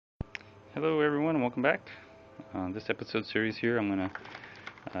Hello everyone and welcome back. This episode series here I'm going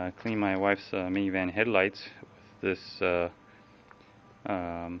to clean my wife's minivan headlights with this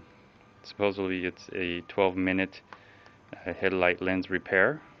supposedly it's a 12-minute headlight lens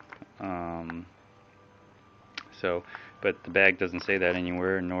repair. Um, but the bag doesn't say that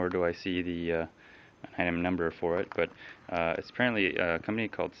anywhere, nor do I see the an item number for it, but it's apparently a company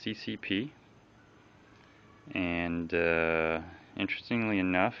called CCP, and interestingly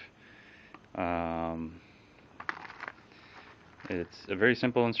enough, it's a very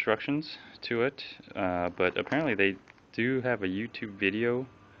simple instructions to it, but apparently they do have a YouTube video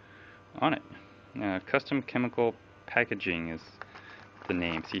on it. Custom Chemical Packaging is the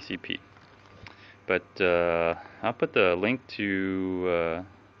name, CCP. But I'll put the link to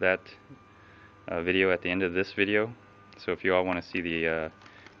that video at the end of this video. So if you all want to see the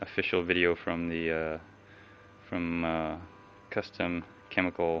official video from the Custom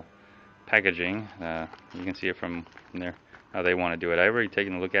Chemical Packaging, you can see it from there, how they want to do it. I've already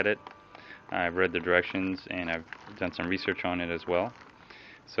taken a look at it. I've read the directions and I've done some research on it as well.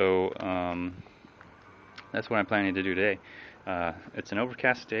 So that's what I'm planning to do today. It's an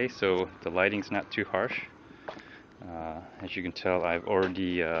overcast day, so the lighting's not too harsh. As you can tell, I've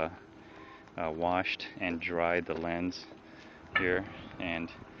already washed and dried the lens here,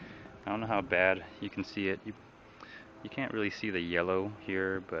 and I don't know how bad you can see it. You can't really see the yellow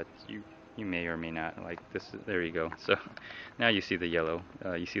here, but you may or may not. Like this, there you go. So now you see the yellow.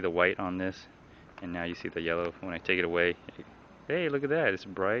 You see the white on this, and now you see the yellow. When I take it away, hey, look at that, it's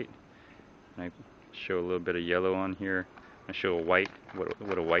bright. And I show a little bit of yellow on here. I show a white,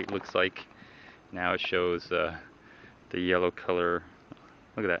 what a white looks like. Now it shows the yellow color.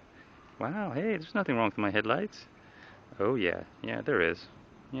 Look at that. Wow, hey, there's nothing wrong with my headlights. Oh yeah, there is.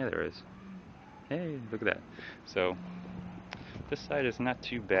 Yeah, there is. Hey, look at that. So this side is not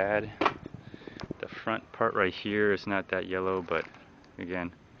too bad. The front part right here is not that yellow, but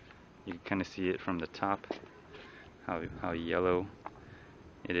again, you can kind of see it from the top how yellow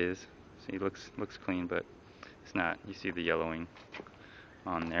it is. See, it looks clean, but it's not. You see the yellowing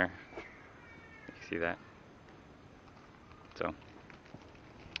on there. You see that? So,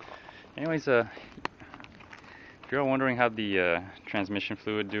 anyways, if you're all wondering how the transmission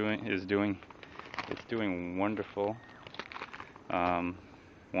fluid is doing, it's doing wonderful.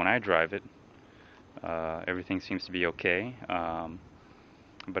 When I drive it, everything seems to be okay.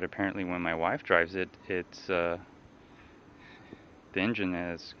 But apparently, when my wife drives it, the engine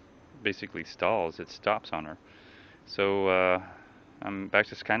has basically stalls. It stops on her. So I'm back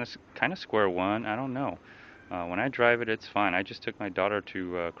to kind of square one. I don't know. When I drive it, it's fine. I just took my daughter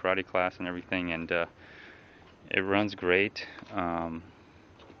to karate class and everything, and it runs great.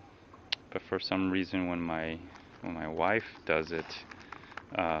 But for some reason, when my wife does it,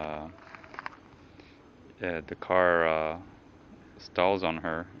 the car stalls on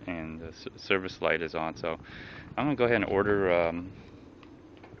her, and the service light is on. So I'm gonna go ahead and order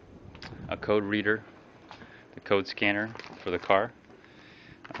a code reader, the code scanner for the car.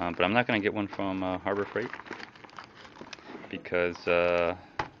 But I'm not gonna get one from Harbor Freight, because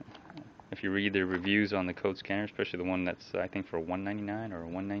if you read the reviews on the code scanner, especially the one that's I think for $199 or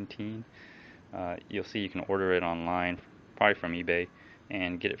 $119, you'll see you can order it online, probably from eBay,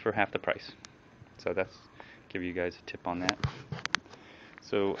 and get it for half the price. So that's give you guys a tip on that.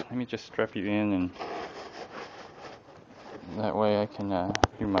 So let me just strap you in, and that way I can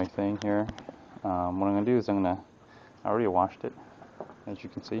do my thing here. What I'm gonna do is I already washed it, as you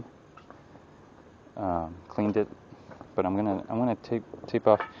can see, cleaned it, but I'm gonna tape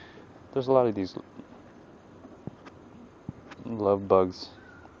off. There's a lot of these love bugs.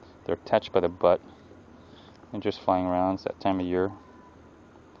 They're attached by the butt and just flying around. It's that time of year.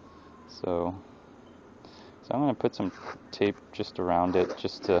 So I'm gonna put some tape just around it,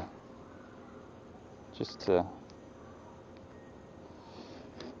 just to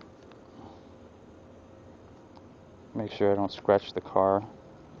make sure I don't scratch the car.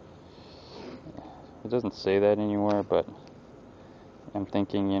 It doesn't say that anywhere, but I'm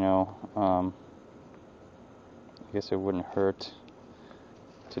thinking, I guess it wouldn't hurt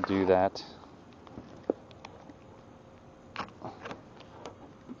to do that.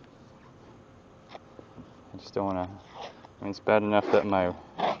 I just don't want to. I mean, it's bad enough that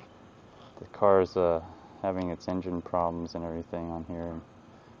the car is having its engine problems and everything on here, and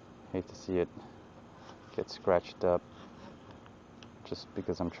I hate to see it get scratched up just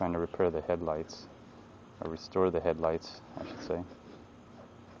because I'm trying to repair the headlights, or restore the headlights, I should say.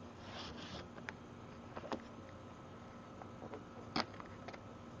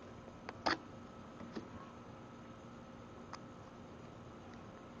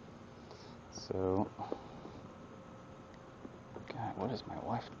 So, God, what is my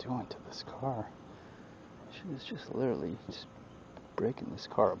wife doing to this car? She was just literally just breaking this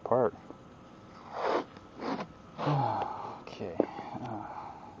car apart. Okay,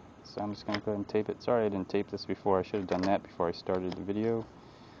 so I'm just going to go ahead and tape it. Sorry I didn't tape this before. I should have done that before I started the video,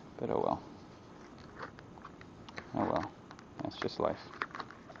 but oh well. Oh well, that's just life.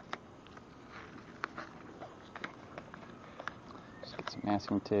 Just get some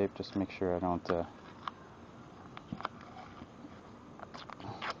masking tape just to make sure I don't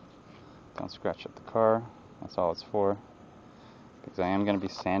scratch up the car. That's all it's for, because I am going to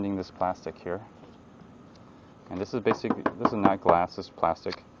be sanding this plastic here. And this is not glass, this is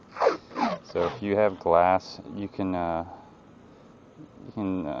plastic. So if you have glass, you can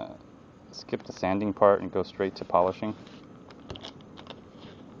skip the sanding part and go straight to polishing.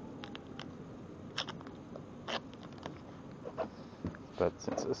 But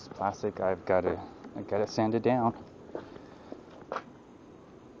since this is plastic, I gotta sand it down.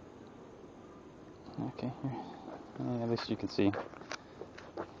 Okay, here. Yeah, at least you can see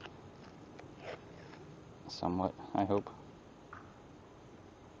somewhat, I hope.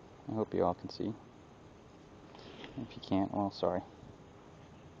 I hope you all can see. If you can't, well, sorry.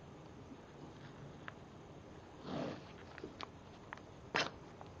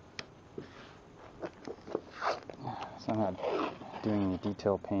 So I'm not doing any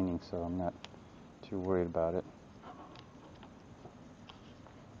detail painting, so I'm not too worried about it.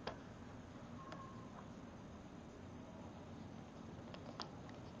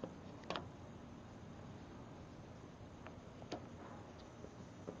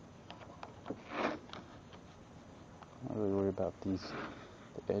 Not really worried about the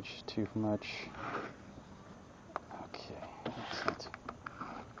edge too much. Okay, excellent.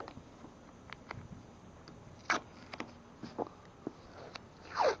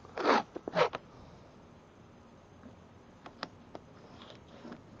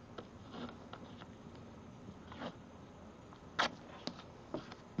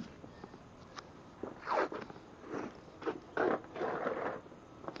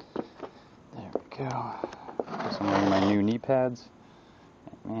 There we go. I'm wearing my new knee pads.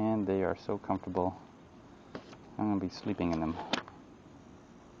 Man, they are so comfortable. I'm going to be sleeping in them.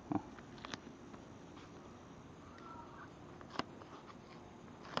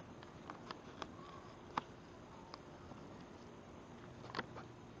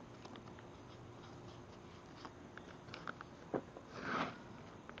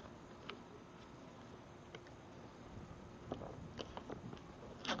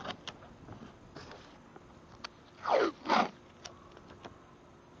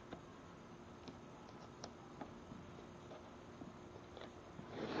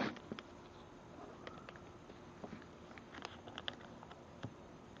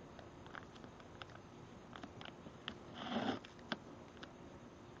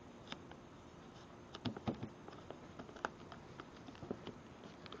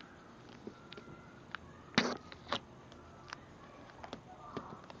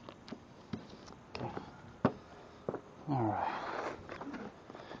 Alright,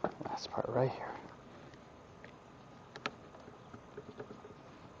 last part right here.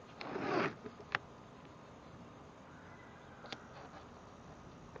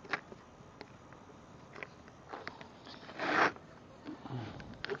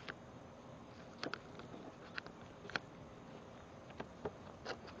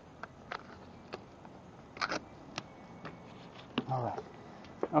 Alright,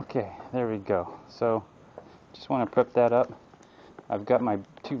 okay, there we go. So, just want to prep that up. I've got my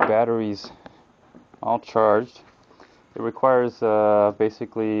 2 batteries all charged. It requires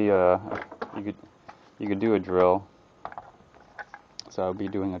basically you could do a drill. So I'll be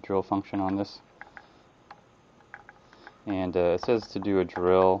doing a drill function on this. And it says to do a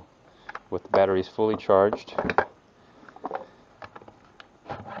drill with the batteries fully charged.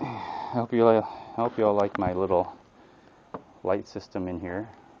 I hope you all like my little light system in here.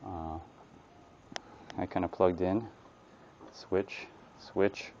 I kind of plugged in. Switch,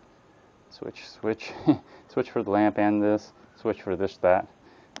 switch, switch, switch, switch for the lamp and this, switch for this, that.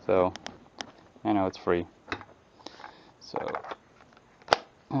 So, I know it's free. So,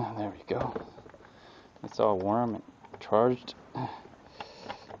 there we go. It's all warm and charged. There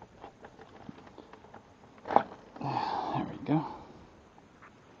we go.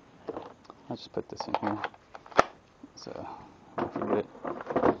 I'll just put this in here. So, don't forget.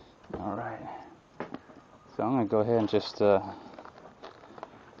 Alright. So I'm going to go ahead and just okay.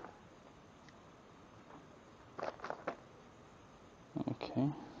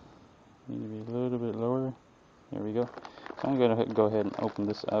 Need to be a little bit lower. There we go. So I'm going to go ahead and open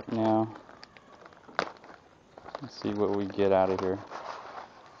this up now. Let's see what we get out of here.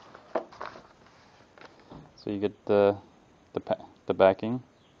 So you get the backing.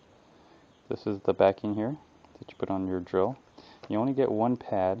 This is the backing here that you put on your drill. You only get one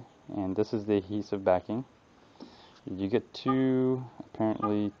pad, and this is the adhesive backing. You get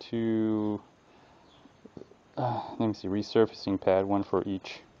apparently two, let me see, resurfacing pad, one for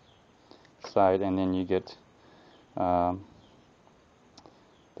each side, and then you get the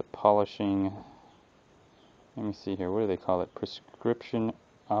polishing, let me see here, what do they call it? Prescription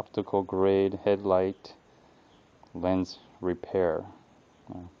optical grade headlight lens repair.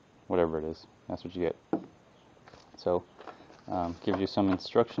 Whatever it is, that's what you get. So, gives you some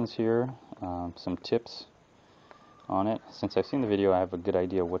instructions here, some tips on it. Since I've seen the video, I have a good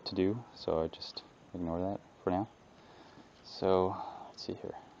idea what to do, so I just ignore that for now. So, let's see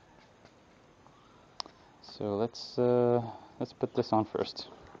here. So let's put this on first.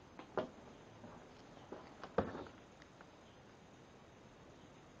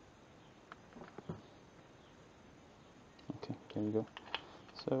 Okay, there you go.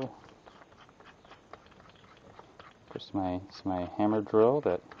 So there's my hammer drill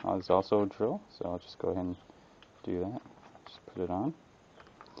that is also a drill, so I'll just go ahead and do that. Just put it on.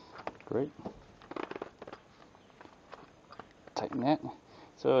 Great. Tighten that.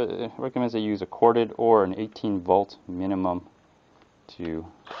 So it recommends that you use a corded or an 18-volt minimum to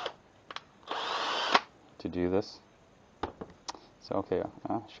do this. So okay,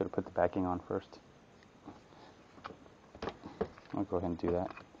 I should have put the backing on first. I'll go ahead and do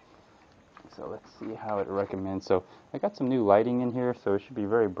that. So let's see how it recommends. So I got some new lighting in here, so it should be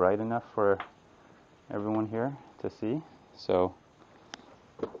very bright enough for everyone here to see. So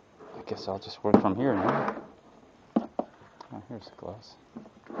I guess I'll just work from here now. Oh, here's the gloves.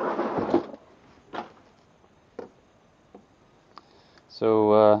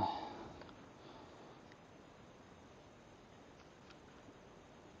 So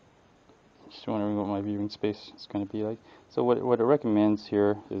just wondering what my viewing space is going to be like. So what it recommends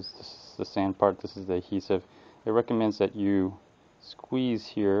here is, this is the sand part, this is the adhesive. It recommends that you squeeze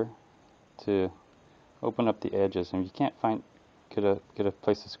here to open up the edges, and if you can't get a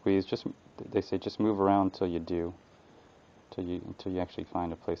place to squeeze, they say just move around until you do, until you actually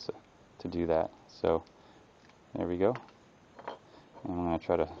find a place to do that. So there we go. And I'm going to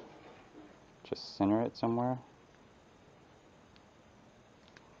try to just center it somewhere.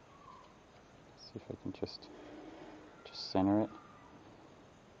 See if I can just center it.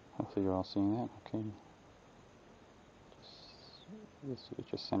 Hopefully you're all seeing that. Okay.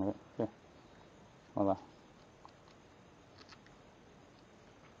 Just center it. There. Voila.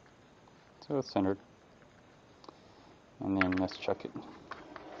 So it's centered. And then let's chuck it.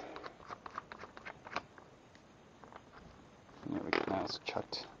 There we go. Now it's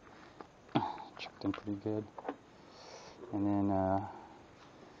chucked in pretty good. And then,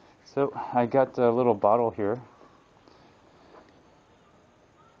 so I got a little bottle here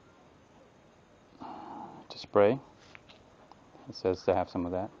to spray. It says to have some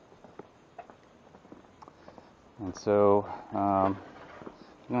of that. And so I'm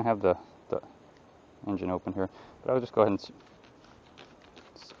going to have the engine open here, but I'll just go ahead and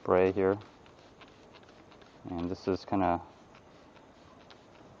spray here. And this is kind of,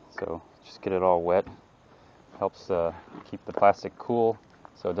 so just get it all wet. Helps keep the plastic cool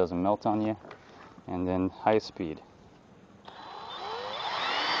so it doesn't melt on you. And then high speed.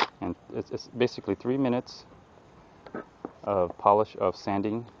 And it's basically 3 minutes of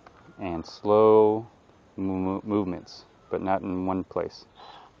sanding and slow movements, but not in one place.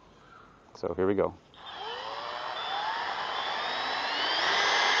 So here we go.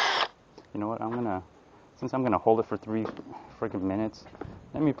 You know what, since I'm gonna hold it for 3 freaking minutes,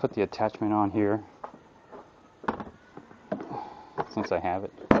 let me put the attachment on here. Since I have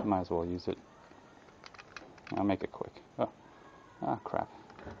it, I might as well use it. I'll make it quick. Oh, crap.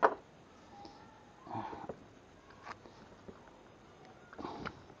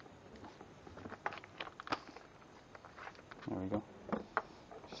 There we go.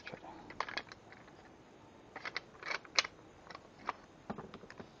 Just try to.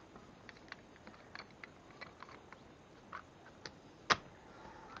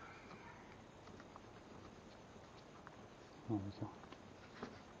 There we go.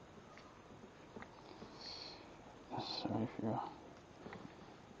 Sorry for you.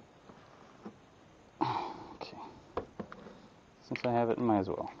 Okay. Since I have it, might as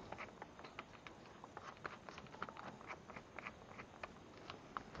well.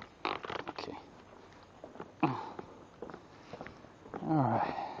 Okay.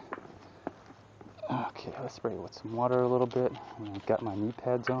 Alright. Okay, let's spray it with some water a little bit. And I've got my knee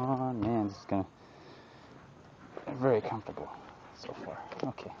pads on. Man, this is gonna very comfortable so far.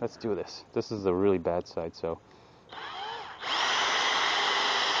 Okay, let's do this. This is the really bad side, so.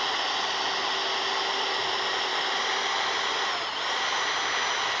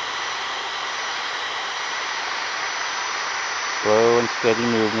 Slow and steady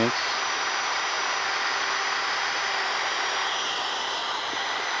movements.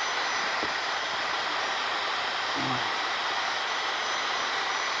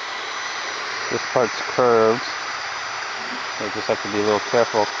 This part's curved, so you just have to be a little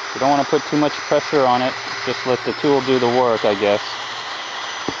careful. You don't want to put too much pressure on it, just let the tool do the work, I guess.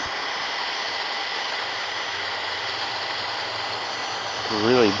 It's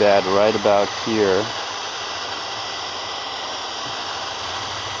really bad right about here.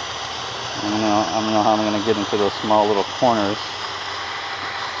 I don't know how I'm going to get into those small little corners.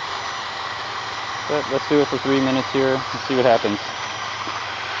 But let's do it for 3 minutes here and see what happens.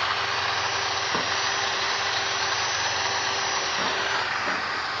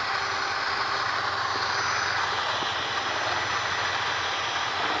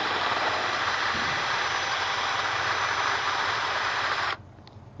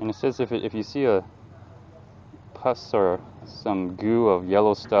 And it says if you see a pus or some goo of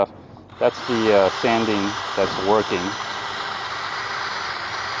yellow stuff, that's the sanding that's working.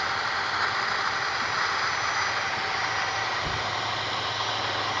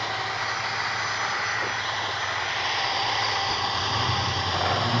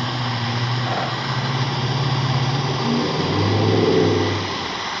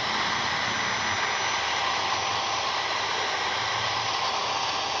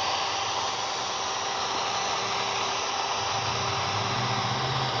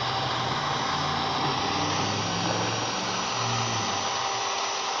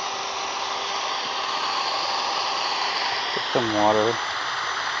 Some water,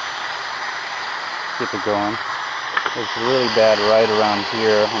 keep it going. It's really bad right around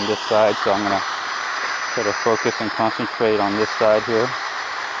here on this side, so I'm going to try to focus and concentrate on this side here.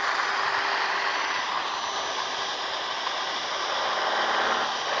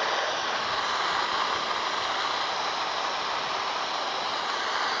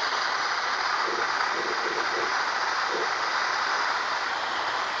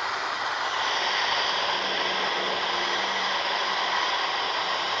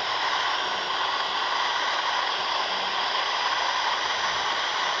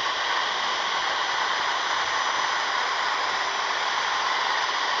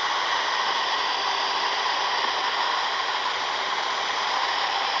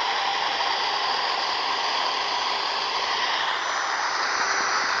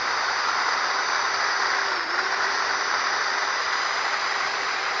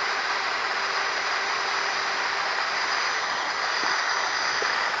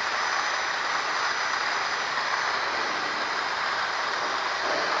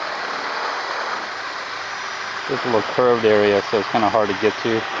 This is a little curved area, so it's kind of hard to get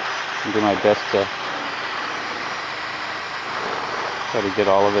to. I'll do my best to try to get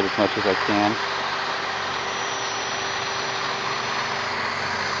all of it as much as I can.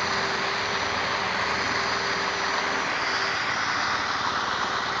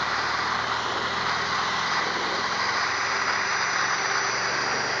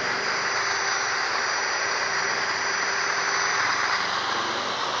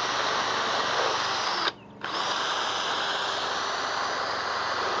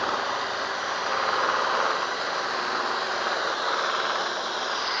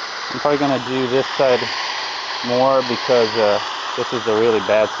 I'm probably going to do this side more because this is the really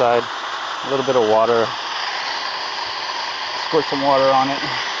bad side. A little bit of water, squirt some water on it.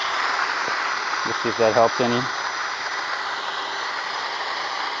 Let's see if that helps any.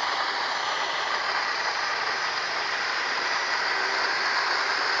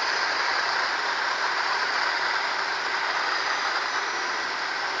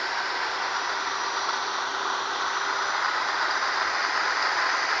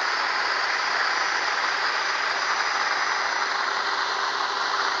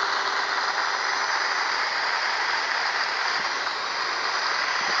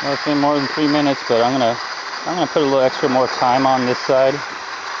 Well, it's been more than 3 minutes, but I'm gonna put a little extra more time on this side.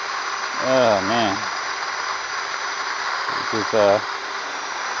 Oh man,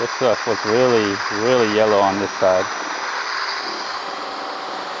 this stuff looks really yellow on this side.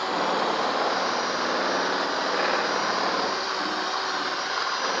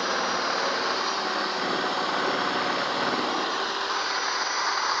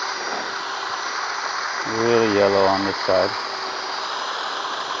 Really yellow on this side.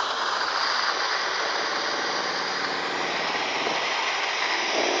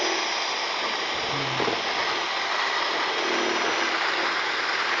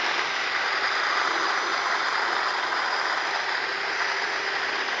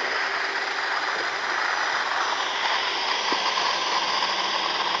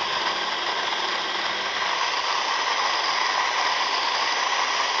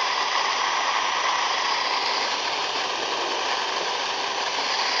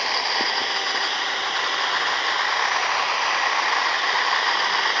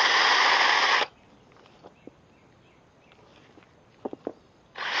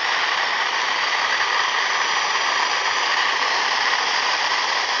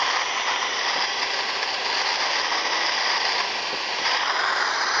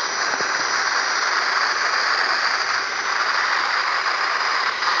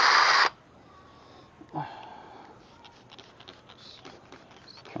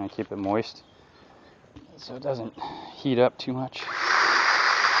 keep it moist so it doesn't heat up too much.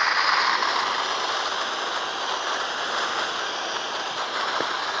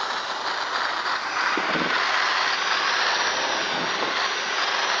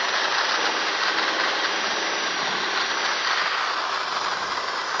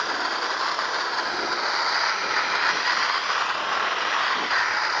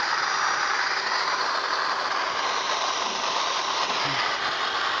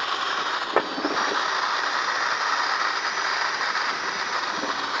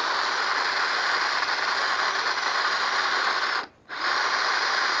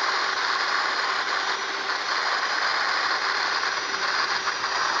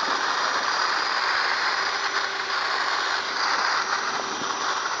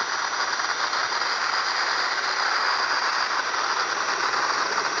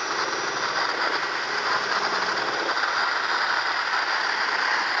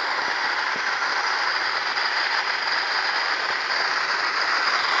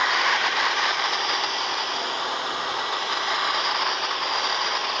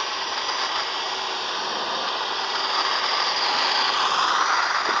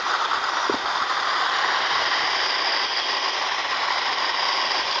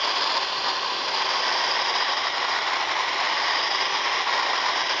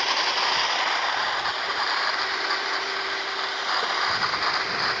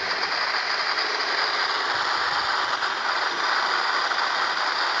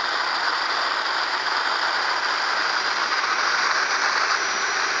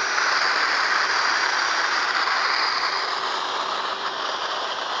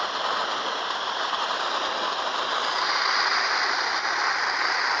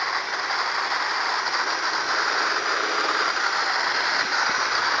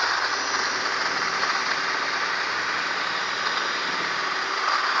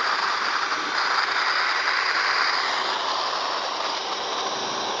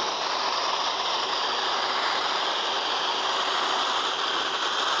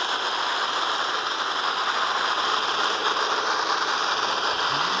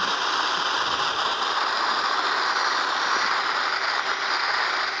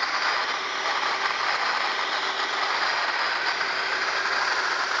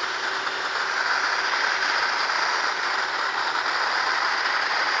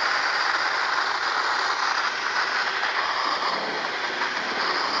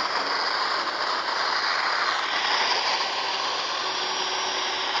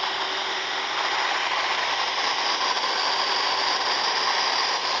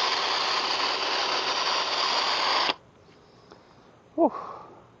 Whew.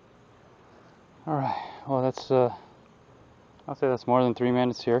 All right. Well, that's I'll say that's more than 3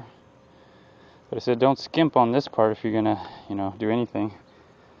 minutes here. But I said don't skimp on this part if you're gonna, do anything.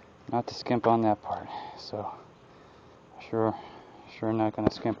 Not to skimp on that part. So sure not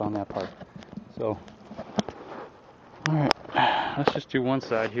gonna skimp on that part. So all right, let's just do one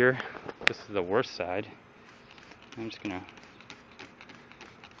side here. This is the worst side. I'm just gonna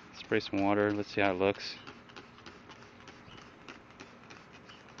spray some water. Let's see how it looks.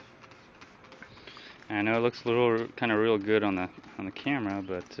 I know it looks a little kind of real good on the camera,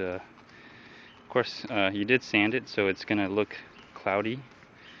 but of course you did sand it, so it's gonna look cloudy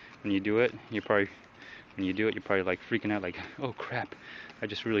when you do it. You're probably like freaking out, like, oh crap, I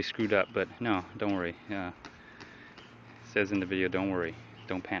just really screwed up. But no, don't worry. It says in the video, don't worry,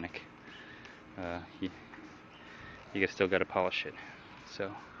 don't panic. You still got to polish it.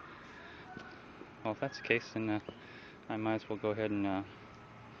 So, well, if that's the case, then I might as well go ahead and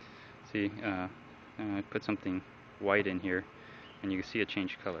see. Put something white in here, and you can see it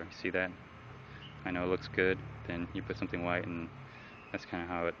change color. See that? I know it looks good. Then you put something white, and that's kind of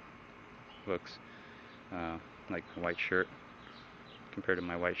how it looks. Like a white shirt. Compared to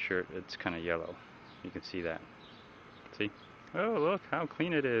my white shirt, it's kind of yellow. You can see that. See? Oh, look how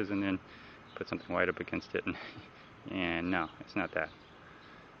clean it is. And then put something white up against it, and no, it's not that.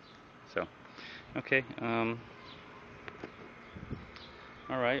 So, okay. All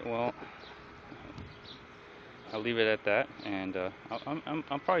right. Well, I'll leave it at that, and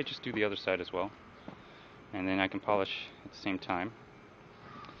I'll probably just do the other side as well, and then I can polish at the same time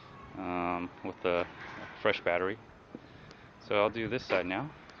with the fresh battery. So I'll do this side now,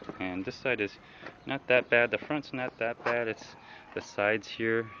 and this side is not that bad. The front's not that bad. It's the sides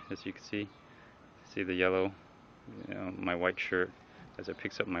here, as you can see. See the yellow, my white shirt. As it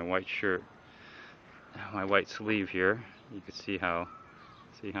picks up my white shirt, my white sleeve here, you can see how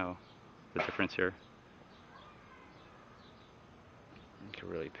the difference here. You can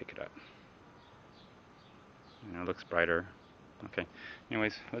really pick it up. It looks brighter, Okay,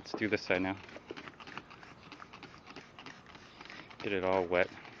 anyways, let's do this side now. Get it all wet,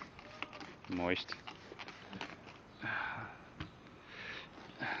 moist.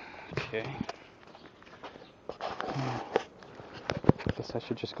 Okay. I guess I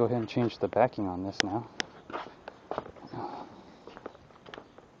should just go ahead and change the backing on this now.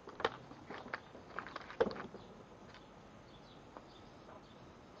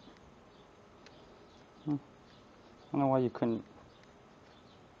 I don't know why you couldn't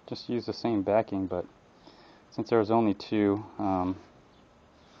just use the same backing, but since there was only two, I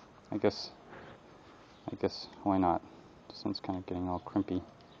guess why not? This one's kind of getting all crimpy.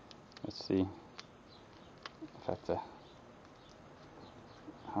 Let's see if I have to,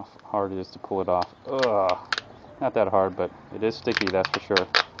 how hard it is to pull it off. Ugh, not that hard, but it is sticky, that's for sure.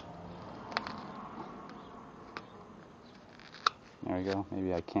 There we go.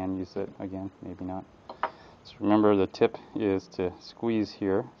 Maybe I can use it again, maybe not. So remember, the tip is to squeeze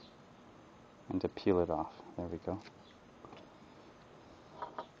here and to peel it off. There we go.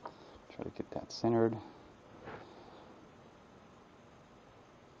 Try to get that centered.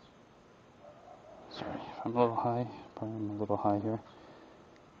 Sorry if I'm a little high. Probably I'm a little high here.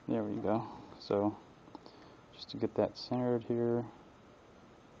 There we go. So just to get that centered here.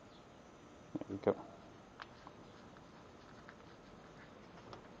 There we go.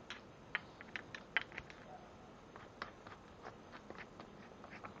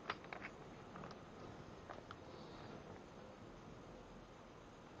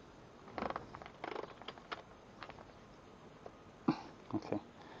 Okay,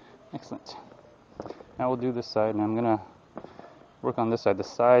 excellent. Now we'll do this side, and I'm gonna work on this side. The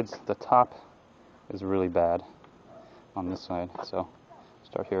sides, the top is really bad on this side, so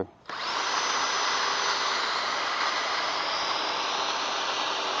start here.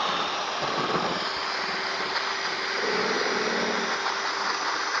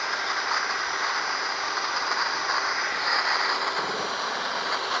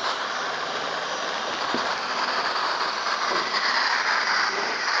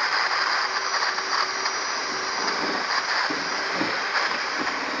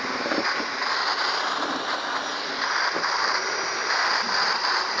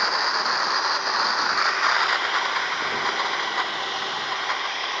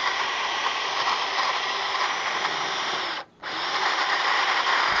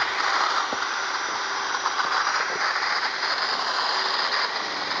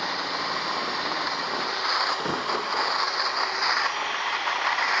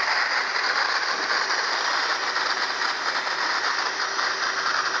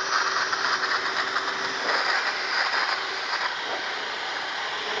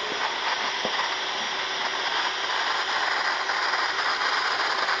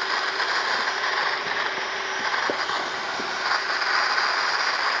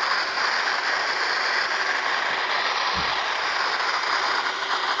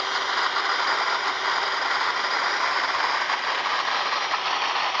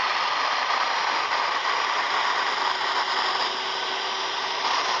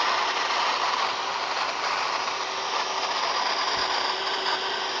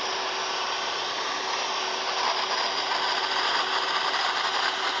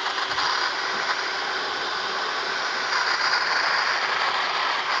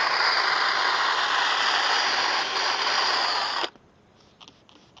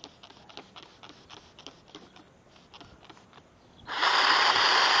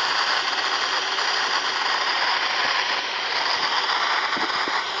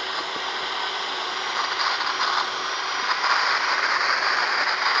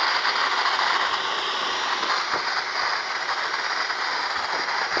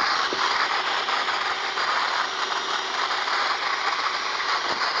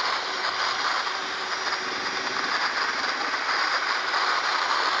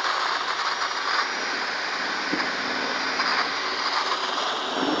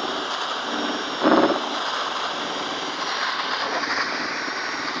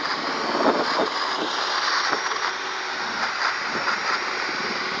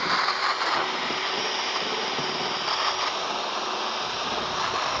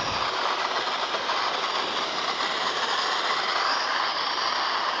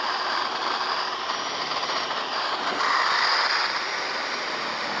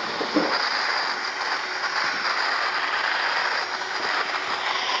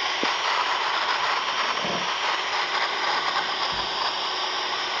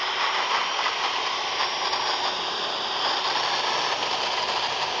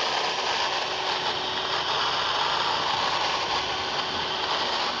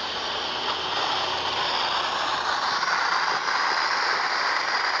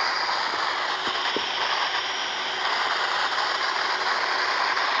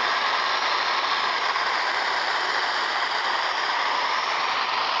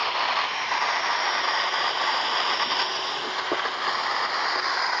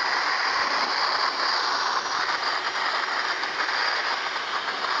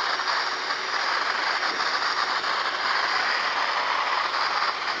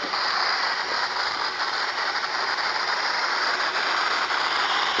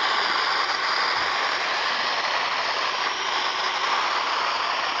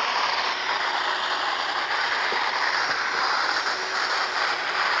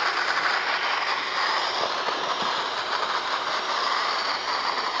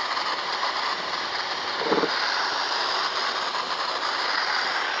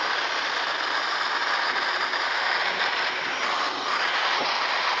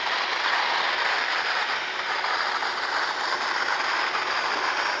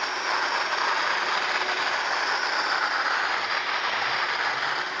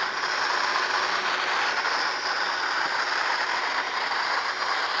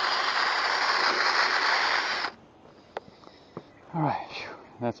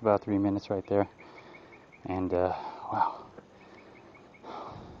 that's about 3 minutes right there. And wow.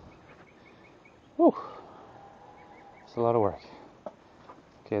 Whew. It's a lot of work.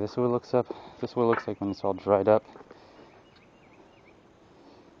 Okay, this is what it looks up. This is what it looks like when it's all dried up.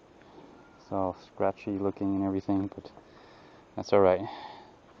 It's all scratchy looking and everything, but that's all right.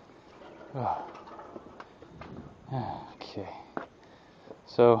 Okay,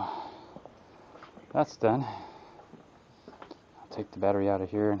 so that's done. I'll take the battery out of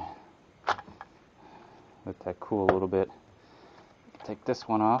here and let that cool a little bit. Take this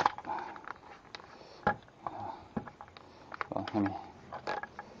one off. Well, let me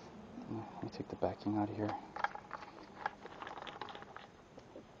take the backing out of here.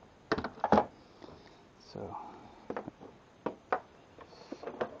 So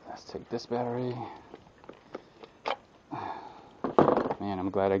let's take this battery. Man, I'm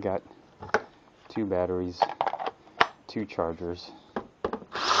glad I got 2 batteries, 2 chargers.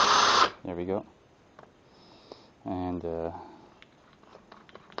 There we go. And okay.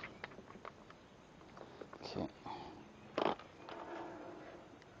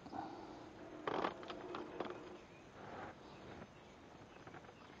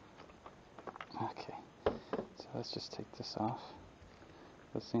 Okay. So let's just take this off.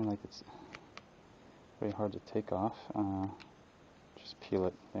 It seems like it's very hard to take off. Just peel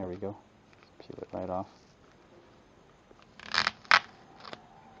it. There we go. Peel it right off.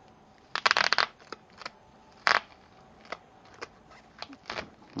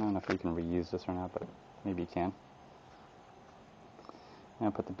 I don't know if you can reuse this or not, but maybe you can.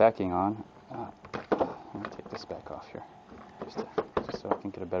 Now put the backing on. I'll take this back off here, just so I can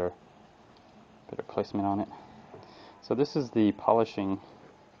get a better placement on it. So this is the polishing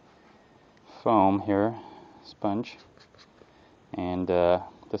foam here, sponge, and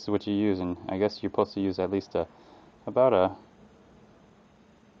this is what you use. And I guess you're supposed to use at least about a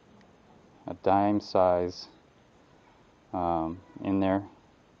dime size in there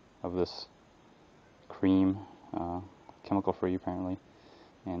of this cream, chemical free apparently,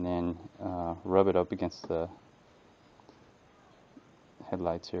 and then rub it up against the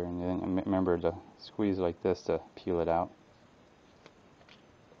headlights here, and then remember to squeeze like this to peel it out,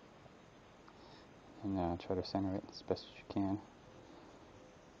 and try to center it as best as you can.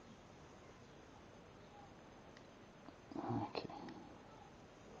 Okay,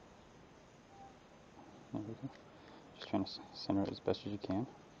 there we go. Just trying to center it as best as you can.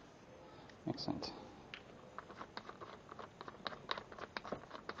 Excellent.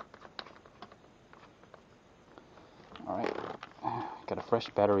 Alright, got a fresh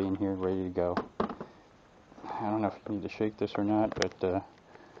battery in here ready to go. I don't know if you need to shake this or not, but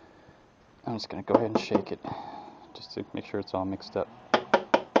I'm just going to go ahead and shake it just to make sure it's all mixed up.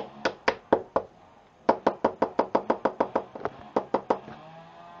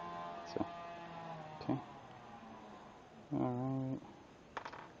 So, okay. Alright.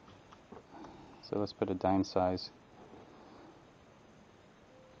 So let's put a dime size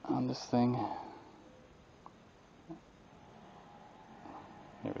on this thing.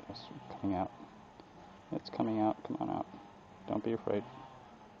 There it is, coming out. It's coming out, come on out. Don't be afraid.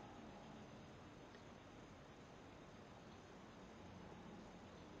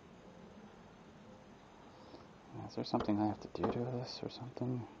 Is there something I have to do to this or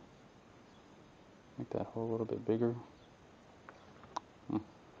something? Make that hole a little bit bigger.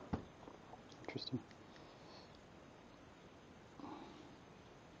 Interesting.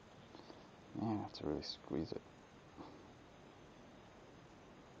 Man, I have to really squeeze it.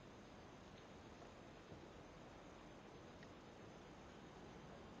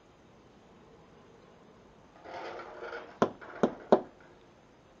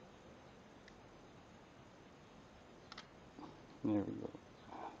 There we go.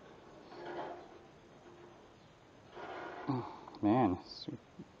 Oh, man, I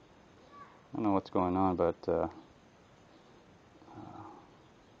don't know what's going on, but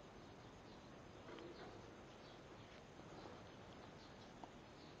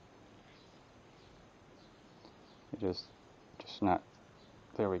it just not.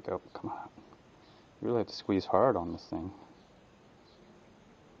 There we go. Come on. You really have to squeeze hard on this thing.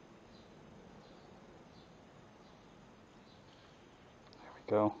 There we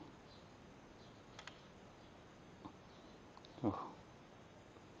go. Oh.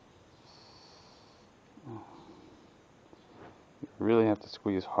 You really have to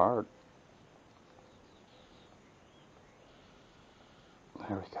squeeze hard.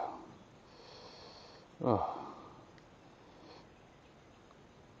 There we go. Oh.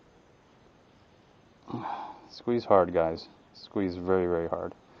 Squeeze hard, guys. Squeeze very, very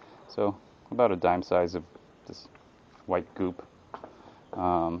hard. So, about a dime size of this white goop.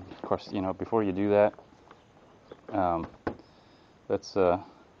 Of course, you know, before you do that, let's go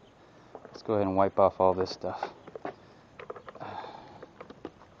ahead and wipe off all this stuff.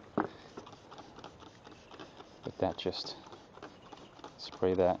 Let that just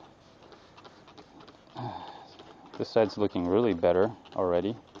spray that. This side's looking really better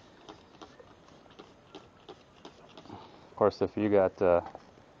already. Of course, if you got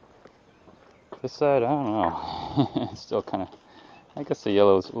this side, I don't know. It's still kind of, I guess the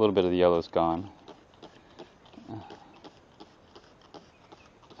yellow's, a little bit of the yellow's gone.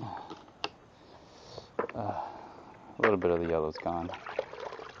 A little bit of the yellow's gone.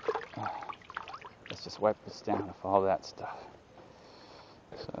 Let's just wipe this down with all that stuff.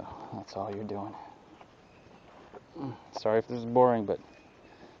 So that's all you're doing. Sorry if this is boring, but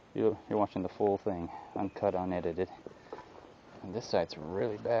you're watching the full thing, uncut, unedited. And this side's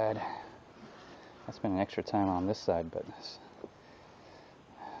really bad. I spent an extra time on this side, but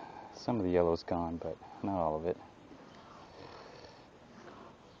some of the yellow's gone, but not all of it.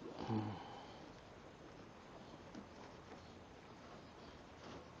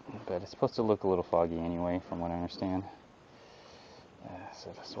 But it's supposed to look a little foggy anyway, from what I understand.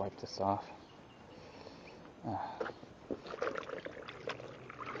 So just wipe this off. There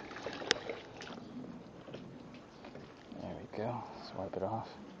we go. Just wipe it off.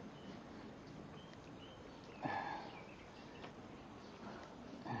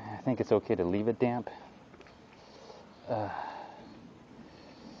 I think it's okay to leave it damp. It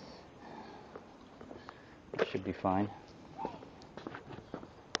should be fine.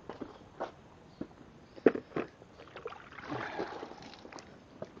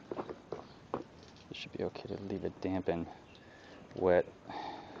 It should be okay to leave it damp and wet.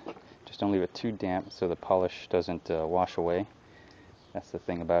 Just don't leave it too damp so the polish doesn't wash away. That's the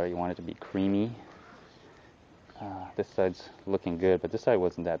thing about it. You want it to be creamy. This side's looking good, but this side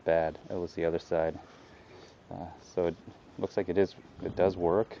wasn't that bad. It was the other side. So it looks like it does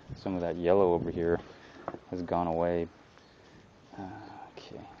work. Some of that yellow over here has gone away.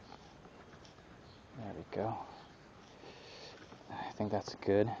 Okay. There we go. I think that's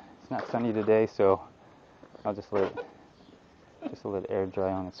good. It's not sunny today, so I'll just let it air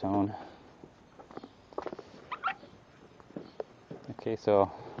dry on its own. Okay,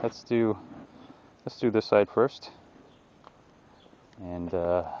 so let's do this side first, and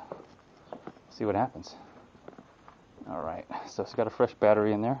see what happens. All right, so it's got a fresh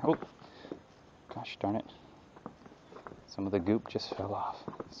battery in there. Oh, gosh darn it! Some of the goop just fell off.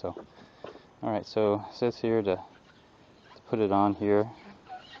 So, all right, so it says here to put it on here,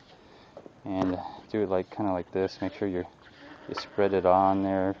 and do it kind of like this. Make sure you spread it on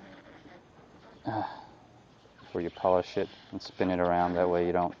there before you polish it, and spin it around. That way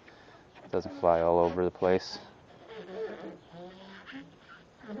it doesn't fly all over the place.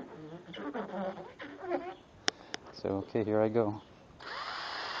 So okay, here I go.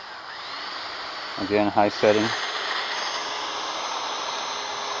 Again, high setting.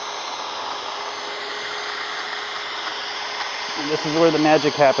 And this is where the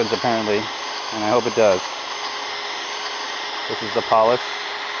magic happens, apparently, and I hope it does. This is the polish.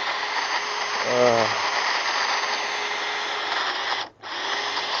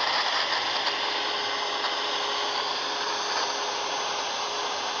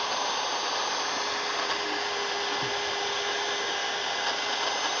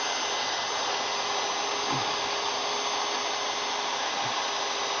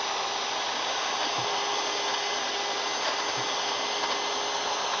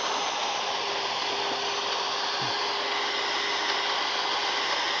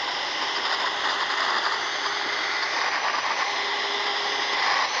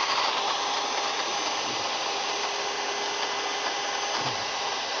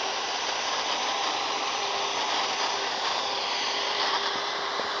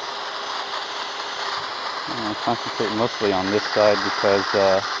 I'm concentrating mostly on this side because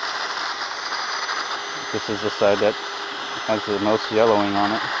this is the side that has the most yellowing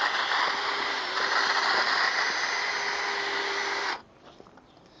on it.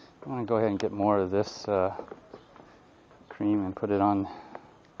 I want to go ahead and get more of this cream and put it on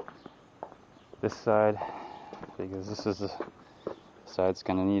this side, because this is the side that's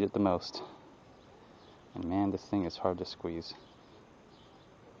going to need it the most. And man, this thing is hard to squeeze.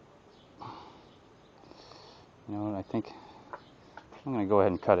 You know what, I think I'm going to go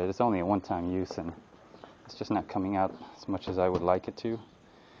ahead and cut it. It's only a one-time use, and it's just not coming out as much as I would like it to.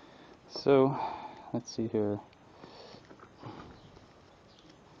 So, let's see here.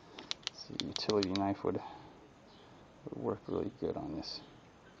 Let's see, utility knife would work really good on this.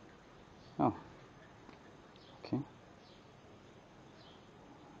 Oh, okay.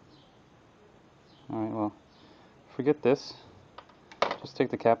 Alright, well, forget this. Just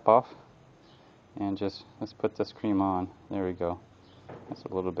take the cap off and just let's put this cream on. There we go. That's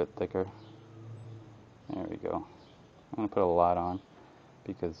a little bit thicker. There we go. I'm going to put a lot on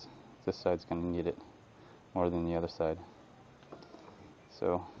because this side's going to need it more than the other side.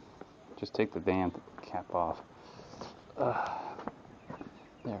 So just take the damn cap off. There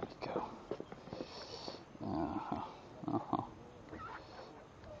we go.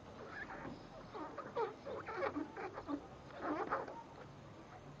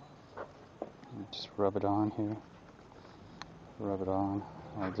 Just rub it on here. Rub it on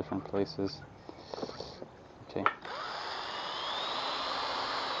all different places. Okay.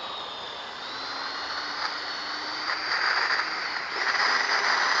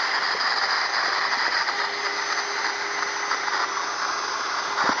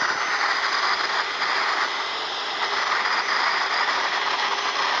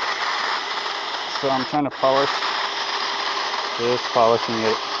 So I'm trying to polish, just polishing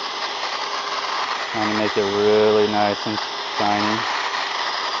it, trying to make it really nice and shiny.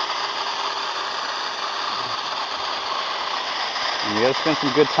 And you gotta spend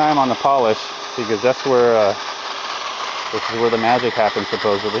some good time on the polish because that's where, this is where the magic happens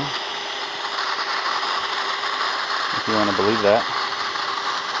supposedly. If you want to believe that.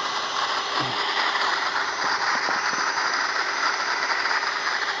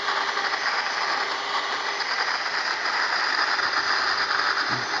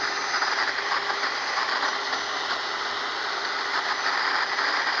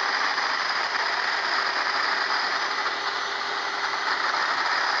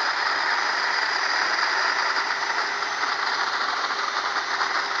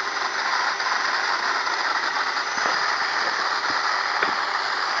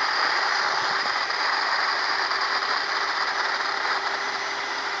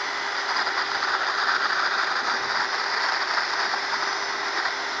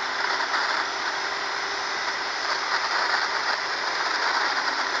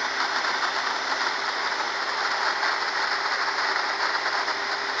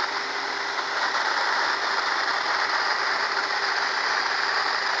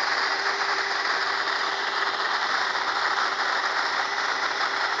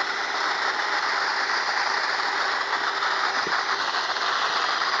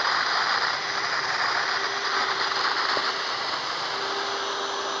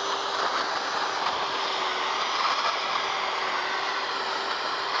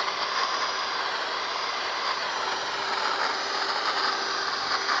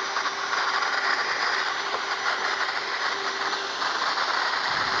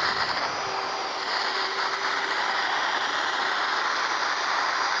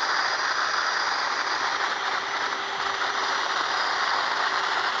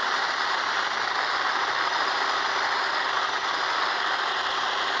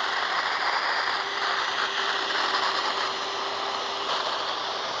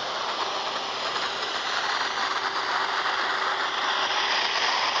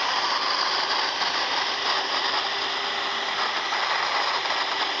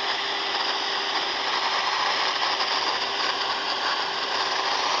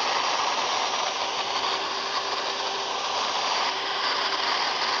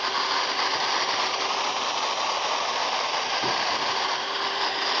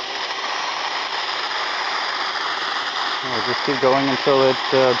 We'll just keep going until it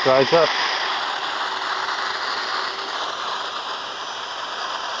dries up.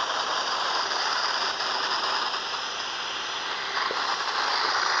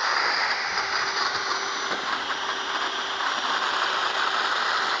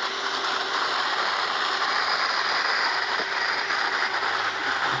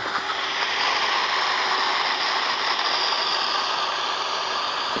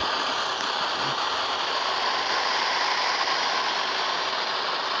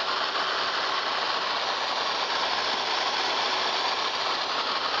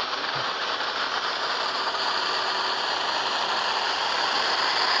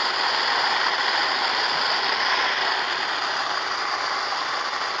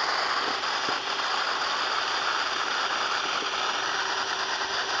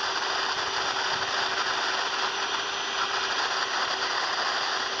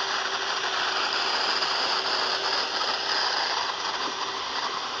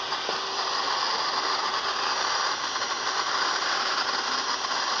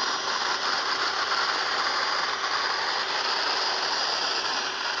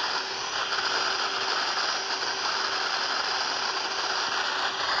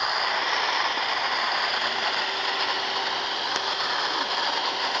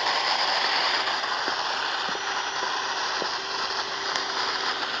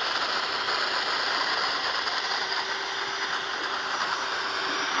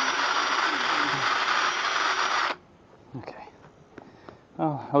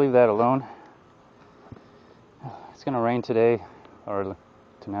 Oh, I'll leave that alone. It's gonna rain today or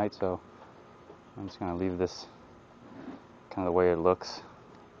tonight, so I'm just gonna leave this kind of the way it looks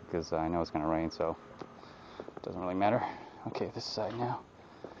because I know it's gonna rain, so it doesn't really matter. Okay, this side now.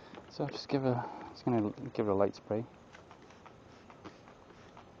 So just just gonna give it a light spray.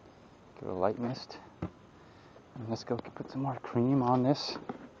 Give it a light mist. And let's go put some more cream on this.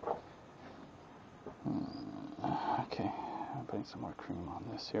 Okay, I'm putting some more cream on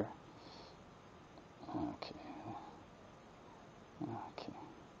this here. Okay. Okay.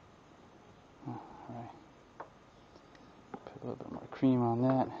 Alright. Put a little bit more cream on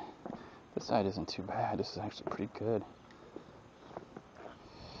that. This side isn't too bad. This is actually pretty good.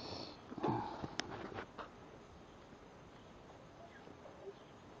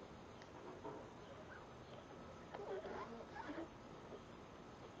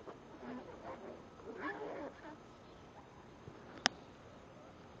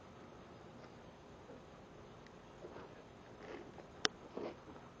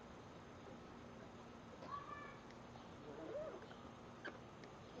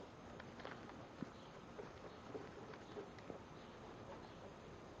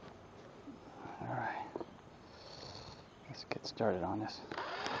 Let's get started on this.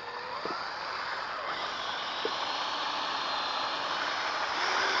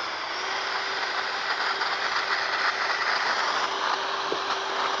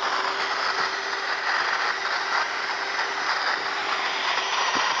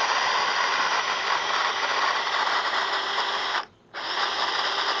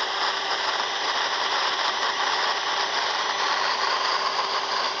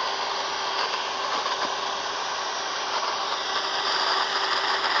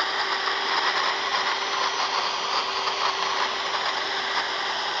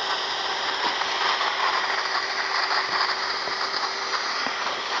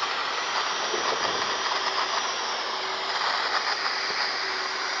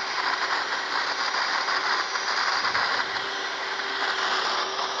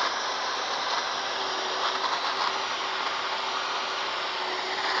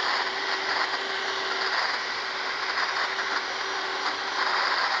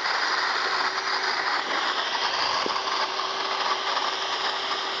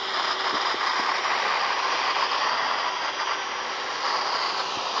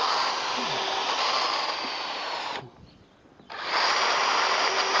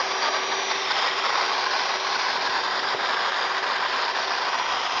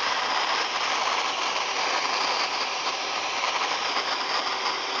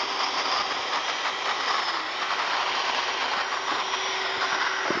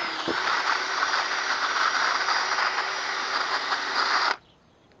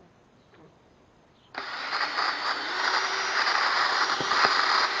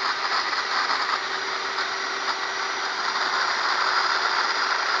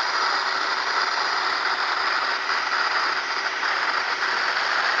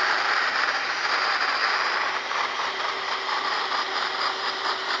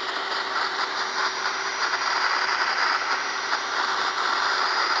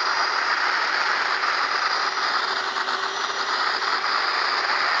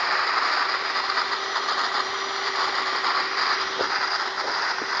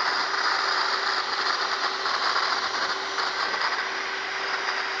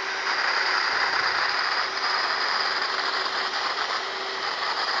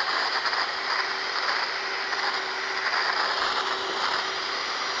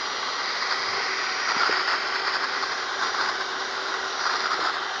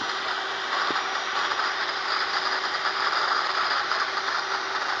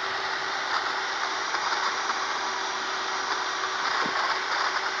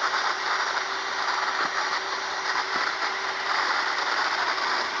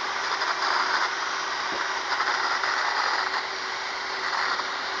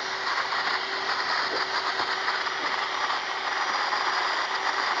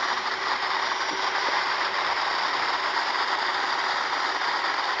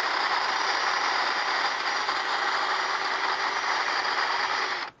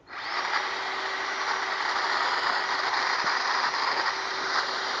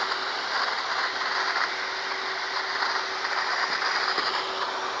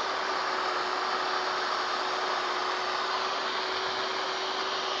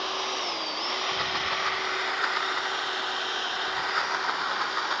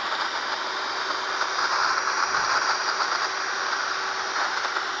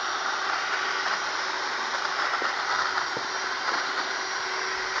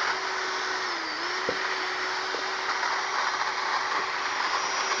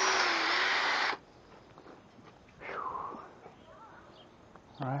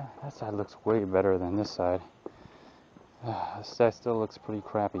 Alright, that side looks way better than this side. This side still looks pretty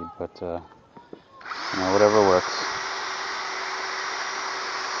crappy, but whatever works.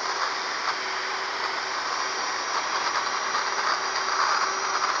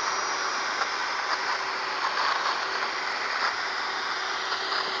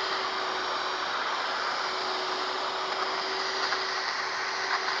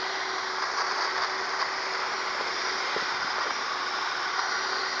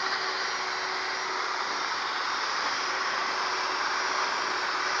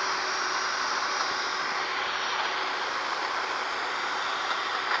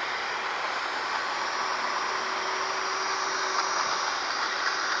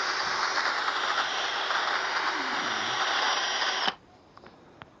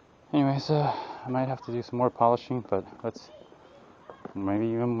 Anyways, I might have to do some more polishing, but maybe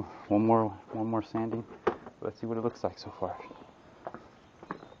even one more sanding. Let's see what it looks like so far.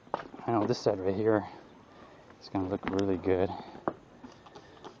 I know this side right here is gonna look really good.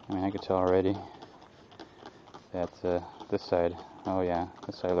 I mean, I could tell already that this side, oh yeah,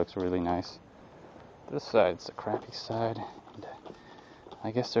 this side looks really nice. This side's a crappy side, and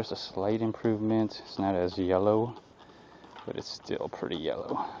I guess there's a slight improvement. It's not as yellow, but it's still pretty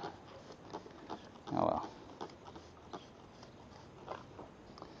yellow. Oh well.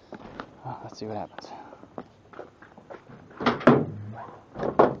 Let's see what happens.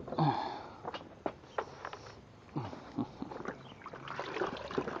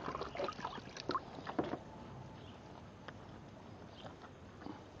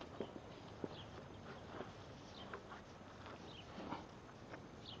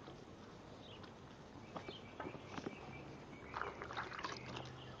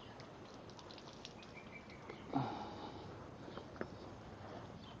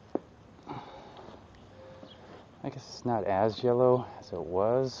 I guess it's not as yellow as it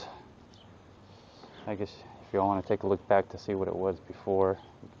was. I guess if you all want to take a look back to see what it was before,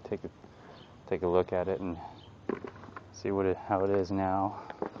 you can take a look at it and see how it is now.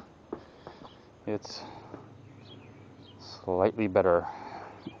 It's slightly better.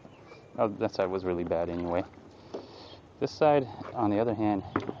 Oh, that side was really bad anyway. This side, on the other hand,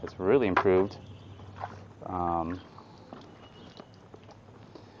 has really improved.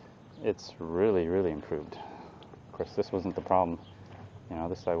 It's really, really improved. Of course, this wasn't the problem.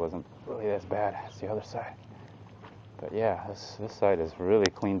 This side wasn't really as bad as the other side. But yeah, this side is really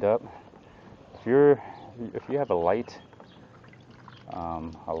cleaned up. If you have a light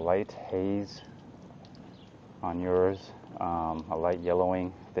haze on yours, a light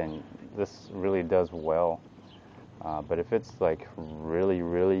yellowing, then this really does well. But if it's like really,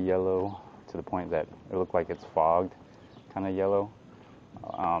 really yellow to the point that it looks like it's fogged, kind of yellow,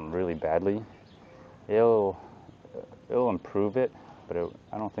 really badly, it'll improve it, but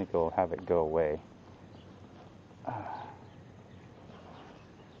I don't think it'll have it go away.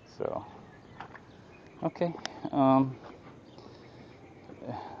 So, okay.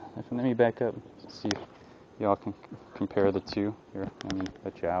 Let me back up, see if y'all can compare the two. Here, let me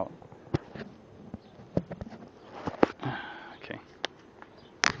let you out. Okay.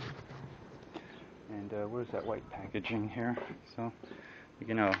 And where's that white packaging here? So, you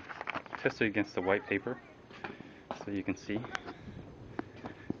can test it against the white paper, so you can see.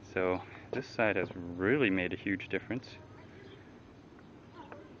 So, this side has really made a huge difference.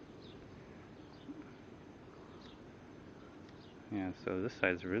 Yeah, so this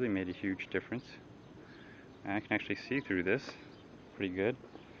side's really made a huge difference. I can actually see through this pretty good.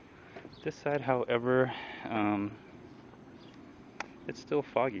 This side, however, it's still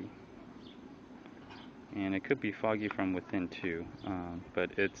foggy. And it could be foggy from within too.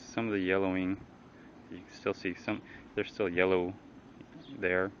 But it's some of the yellowing, you can still see there's still yellow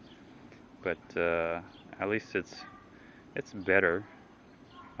there. But at least it's better.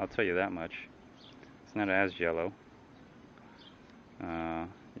 I'll tell you that much. It's not as yellow.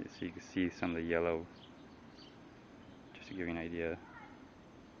 So you can see some of the yellow, just to give you an idea.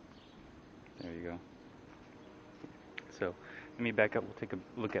 There you go. So let me back up. We'll take a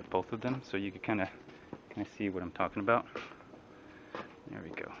look at both of them so you can kind of see what I'm talking about. There we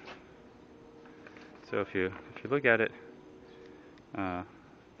go. So if you look at it,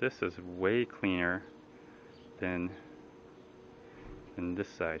 this is way cleaner than this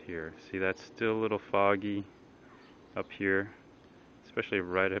side here. See, that's still a little foggy up here, especially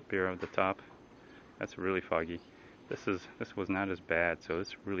right up here at the top. That's really foggy. This was not as bad, so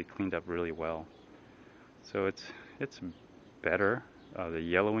it's really cleaned up really well. So it's better. The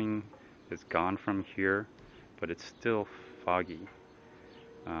yellowing is gone from here, but it's still foggy.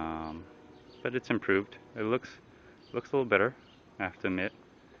 But it's improved. It looks a little better, I have to admit.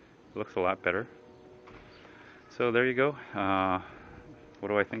 It looks a lot better. So there you go. What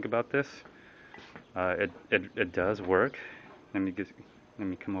do I think about this? It does work. Let me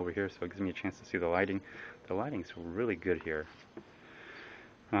come over here so it gives me a chance to see the lighting. The lighting's really good here.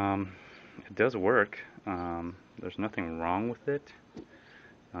 It does work. There's nothing wrong with it.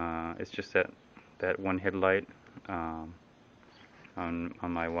 It's just that one headlight on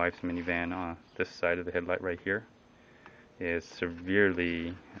my wife's minivan on this side of the headlight right here is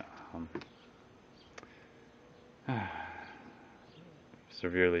severely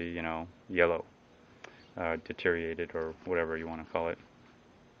yellow, deteriorated, or whatever you want to call it.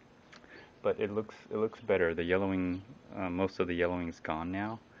 But it looks better. The yellowing, most of the yellowing's gone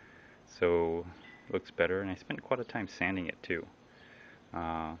now, so it looks better. And I spent quite a time sanding it too.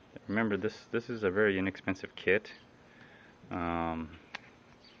 Remember, this is a very inexpensive kit. It's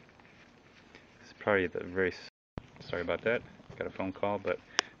probably the very sorry about that. Got a phone call, but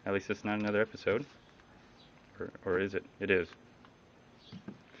at least it's not another episode, or is it? It is.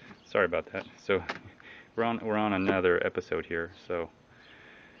 Sorry about that. So we're on another episode here. So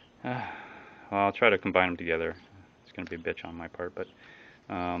well, I'll try to combine them together. It's gonna be a bitch on my part, but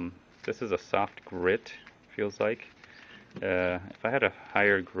this is a soft grit. Feels like. If I had a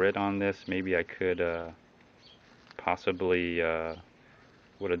higher grit on this, maybe I could possibly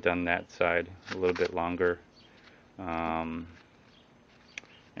would have done that side a little bit longer.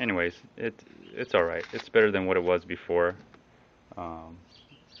 Anyways, it's alright. It's better than what it was before.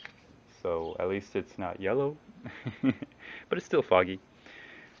 So at least it's not yellow, but it's still foggy.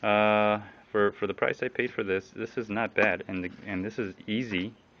 For the price I paid for this is not bad, and this is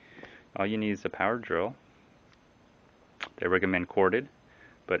easy. All you need is a power drill. They recommend corded,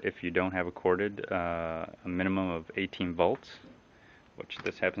 but if you don't have a corded, a minimum of 18 volts, which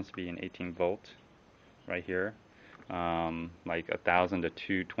this happens to be an 18 volt right here, like 1,000 to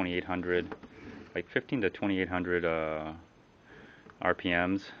 2,800, like 15 to 2,800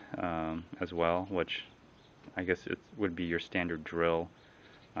 RPMs as well, which I guess it would be your standard drill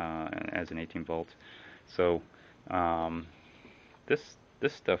as an 18 volt. So this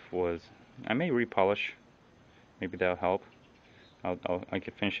stuff was, I may repolish. Maybe that'll help. I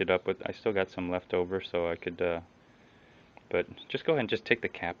could finish it up with. I still got some left over, so I could. But just go ahead and just take the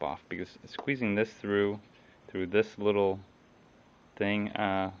cap off, because squeezing this through this little thing,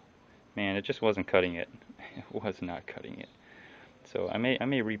 man, it just wasn't cutting it. It was not cutting it. So I may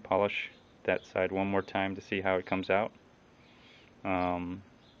repolish that side one more time to see how it comes out. Might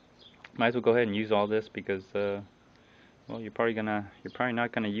as well go ahead and use all this because well, you're probably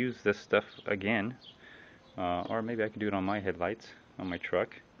not gonna use this stuff again. Or maybe I could do it on my headlights on my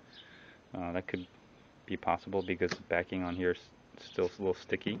truck. That could be possible because the backing on here is still a little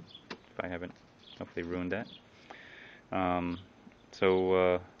sticky. If I haven't hopefully ruined that.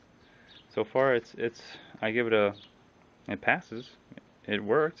 So far it's I give it it passes. It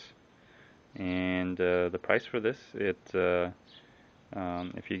works. And the price for this, if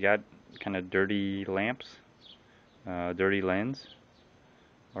you got kind of dirty lamps, dirty lens,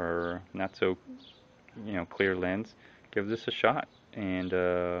 or not so clear lens, give this a shot, and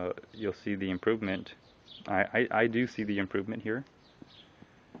you'll see the improvement. I do see the improvement here.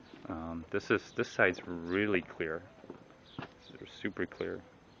 This side's really clear, super clear.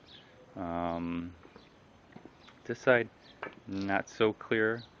 This side not so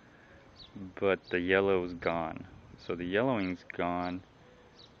clear, but the yellow's gone. So the yellowing's gone,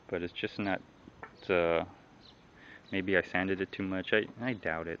 but it's just not. Maybe I sanded it too much. I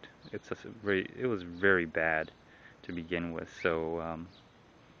doubt it. It was very bad to begin with. So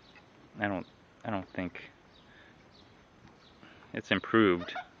I don't think it's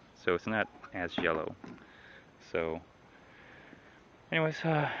improved. So it's not as yellow. So anyways,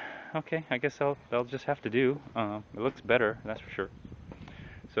 okay. I guess I'll just have to do. It looks better, that's for sure.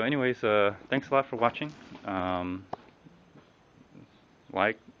 So anyways, thanks a lot for watching.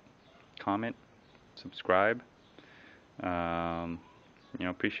 Like, comment, subscribe.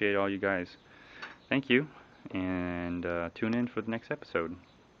 Appreciate all you guys. Thank you, and tune in for the next episode.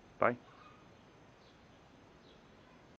 Bye.